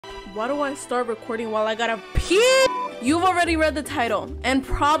Why do I start recording while I gotta pee? You've already read the title and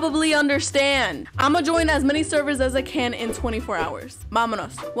probably understand. I'ma join as many servers as I can in 24 hours.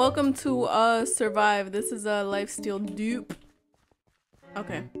 Vámonos. Welcome to Survive. This is a lifesteal dupe.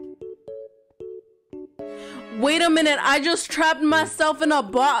 Okay. Wait a minute, I just trapped myself in a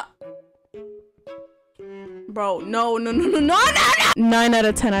box. Bro, no. 9 out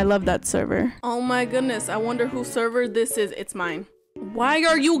of 10, I love that server. Oh my goodness, I wonder whose server this is. It's mine. Why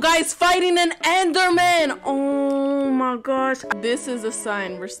are you guys fighting an Enderman? Oh my gosh. This is a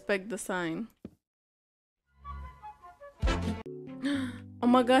sign, respect the sign. Oh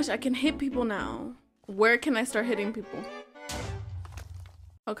my gosh, I can hit people now. Where can I start hitting people?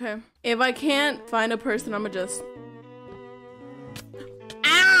 Okay. If I can't find a person, I'ma just...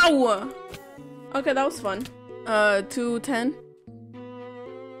 Ow! Okay, that was fun. 210.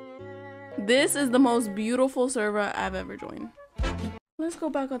 This is the most beautiful server I've ever joined. Let's go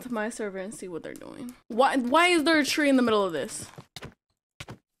back onto my server and see what they're doing. Why is there a tree in the middle of this?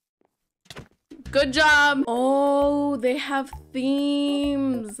 Good job. Oh, they have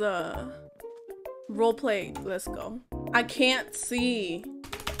themes. Roleplay. Let's go. I can't see.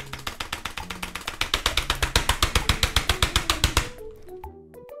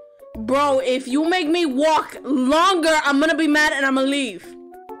 Bro, if you make me walk longer, I'm gonna be mad and I'm gonna leave.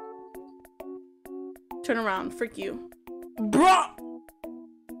 Turn around. Frick you. Bro!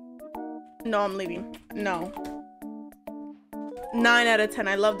 No, I'm leaving. No. 9 out of 10.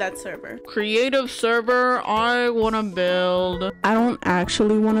 I love that server. Creative server. I want to build. I don't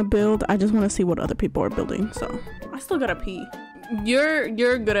actually want to build. I just want to see what other people are building. So I still gotta pee. You're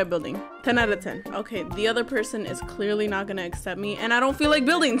good at building. 10 out of 10. Okay, the other person is clearly not gonna accept me, and I don't feel like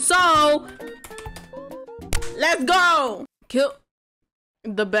building. So let's go. Kill.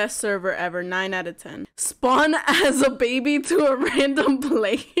 The best server ever. 9 out of 10. Spawn as a baby to a random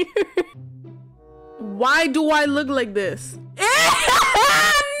player. Why do I look like this?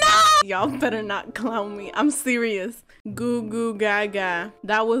 No! Y'all better not clown me. I'm serious. Goo goo gaga.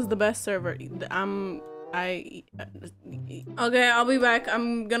 That was the best server. Okay, I'll be back.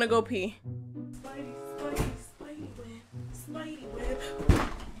 I'm gonna go pee.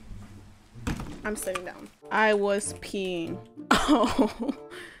 I'm sitting down. I was peeing. Oh.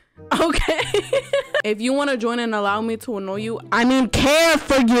 Okay. If you want to join and allow me to annoy you, I mean care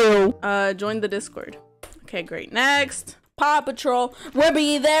for you. Join the Discord. Okay, great. Next. Paw Patrol. We'll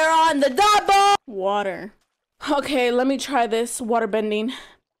be there on the double. Water. Okay, let me try this water bending.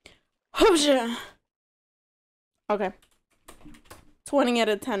 Okay. 20 out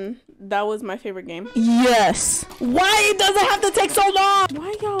of 10. That was my favorite game. Yes. Why does it have to take so long?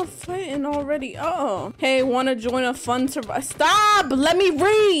 Why y'all fighting already? Oh. Hey, want to join a fun survival? Stop! Let me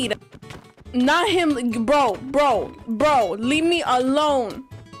read. Not him. Bro. Leave me alone.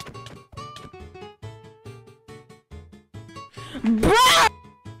 Bro!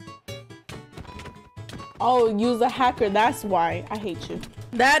 Oh, use a hacker. That's why. I hate you.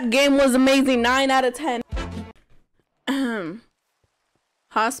 That game was amazing. 9 out of 10.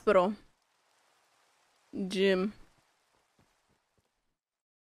 Hospital. Gym.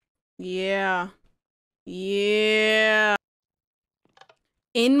 Yeah.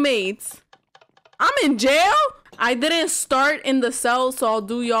 Inmates. I'm in jail? I didn't start in the cell, so I'll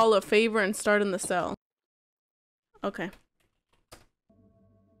do y'all a favor and start in the cell. Okay.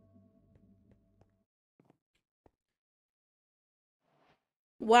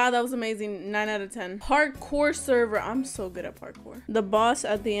 Wow, that was amazing. 9 out of 10. Parkour server. I'm so good at parkour. The boss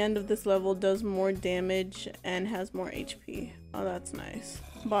at the end of this level does more damage and has more HP. Oh, that's nice.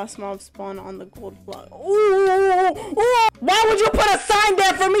 Boss mob spawn on the gold block. Ooh. Why would you put a sign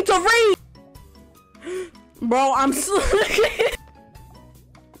there for me to read? Bro, I'm so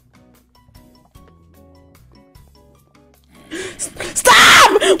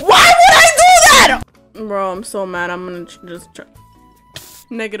Stop! Why would I do that? Bro, I'm so mad. I'm gonna just try.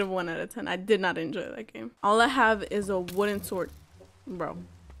 -1 out of 10. I did not enjoy that game. All I have is a wooden sword. Bro.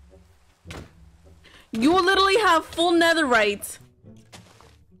 You literally have full netherite.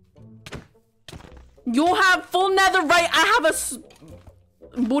 You have full netherite. I have a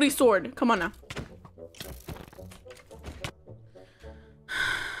booty sword. Come on now.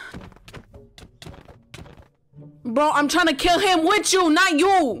 Bro, I'm trying to kill him with you, not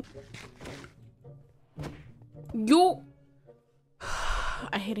you. You...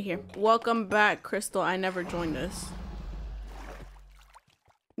 I hate it here. Welcome back, Crystal. I never joined this.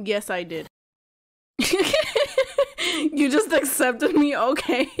 Yes, I did. You just accepted me?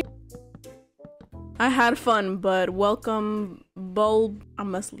 Okay. I had fun, but welcome, Bulb. I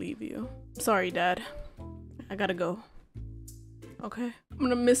must leave you. Sorry, Dad. I gotta go. Okay, I'm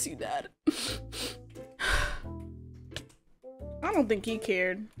gonna miss you, Dad. I don't think he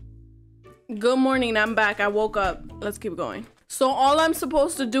cared. Good morning, I'm back. I woke up. Let's keep going. So all I'm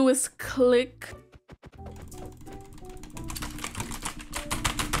supposed to do is click.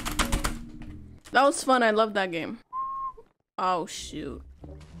 That was fun. I love that game. Oh, shoot.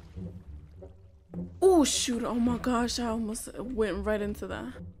 Oh, shoot. Oh my gosh. I almost went right into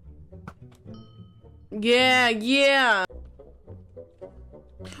that. Yeah, yeah.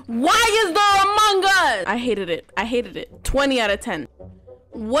 Why is there Among Us? I hated it. I hated it. 20 out of 10.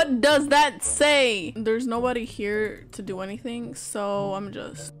 What does that say? There's nobody here to do anything, so I'm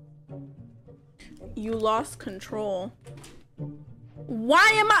just... You lost control. Why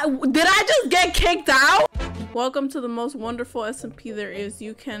am I... Did I just get kicked out? Welcome to the most wonderful SMP there is.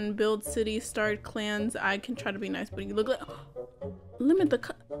 You can build cities, start clans. I can try to be nice, but you look like... Limit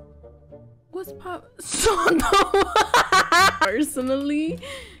the... What's pop? So no. Personally...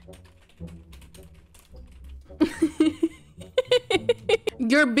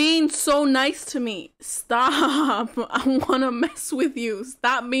 You're being so nice to me. Stop. I wanna mess with you.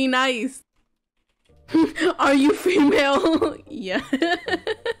 Stop being nice. Are you female? Yeah.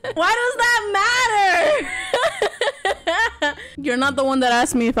 Why does that matter? You're not the one that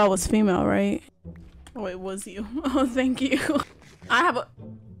asked me if I was female, right? Oh, it was you. Oh, thank you. I have a...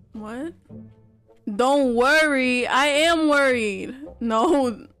 What? Don't worry. I am worried.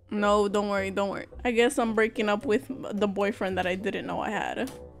 No. No, don't worry, don't worry. I guess I'm breaking up with the boyfriend that I didn't know I had.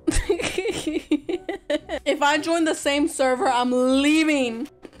 If I join the same server, I'm leaving.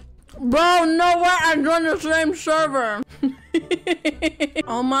 Bro, no way, I joined the same server.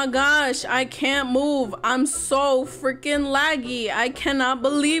 Oh my gosh, I can't move. I'm so freaking laggy. I cannot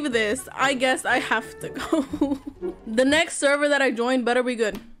believe this. I guess I have to go. The next server that I joined better be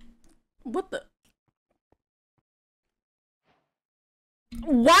good. What the?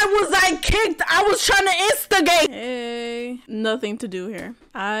 Why was I kicked? I was trying to instigate. Hey, nothing to do here.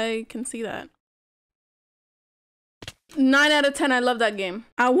 I can see that. 9 out of 10. I love that game.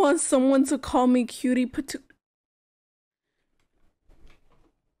 I want someone to call me cutie patoo.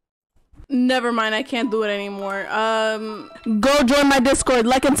 Never mind. I can't do it anymore. Go join my Discord.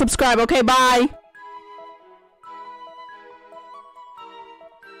 Like and subscribe. Okay, bye.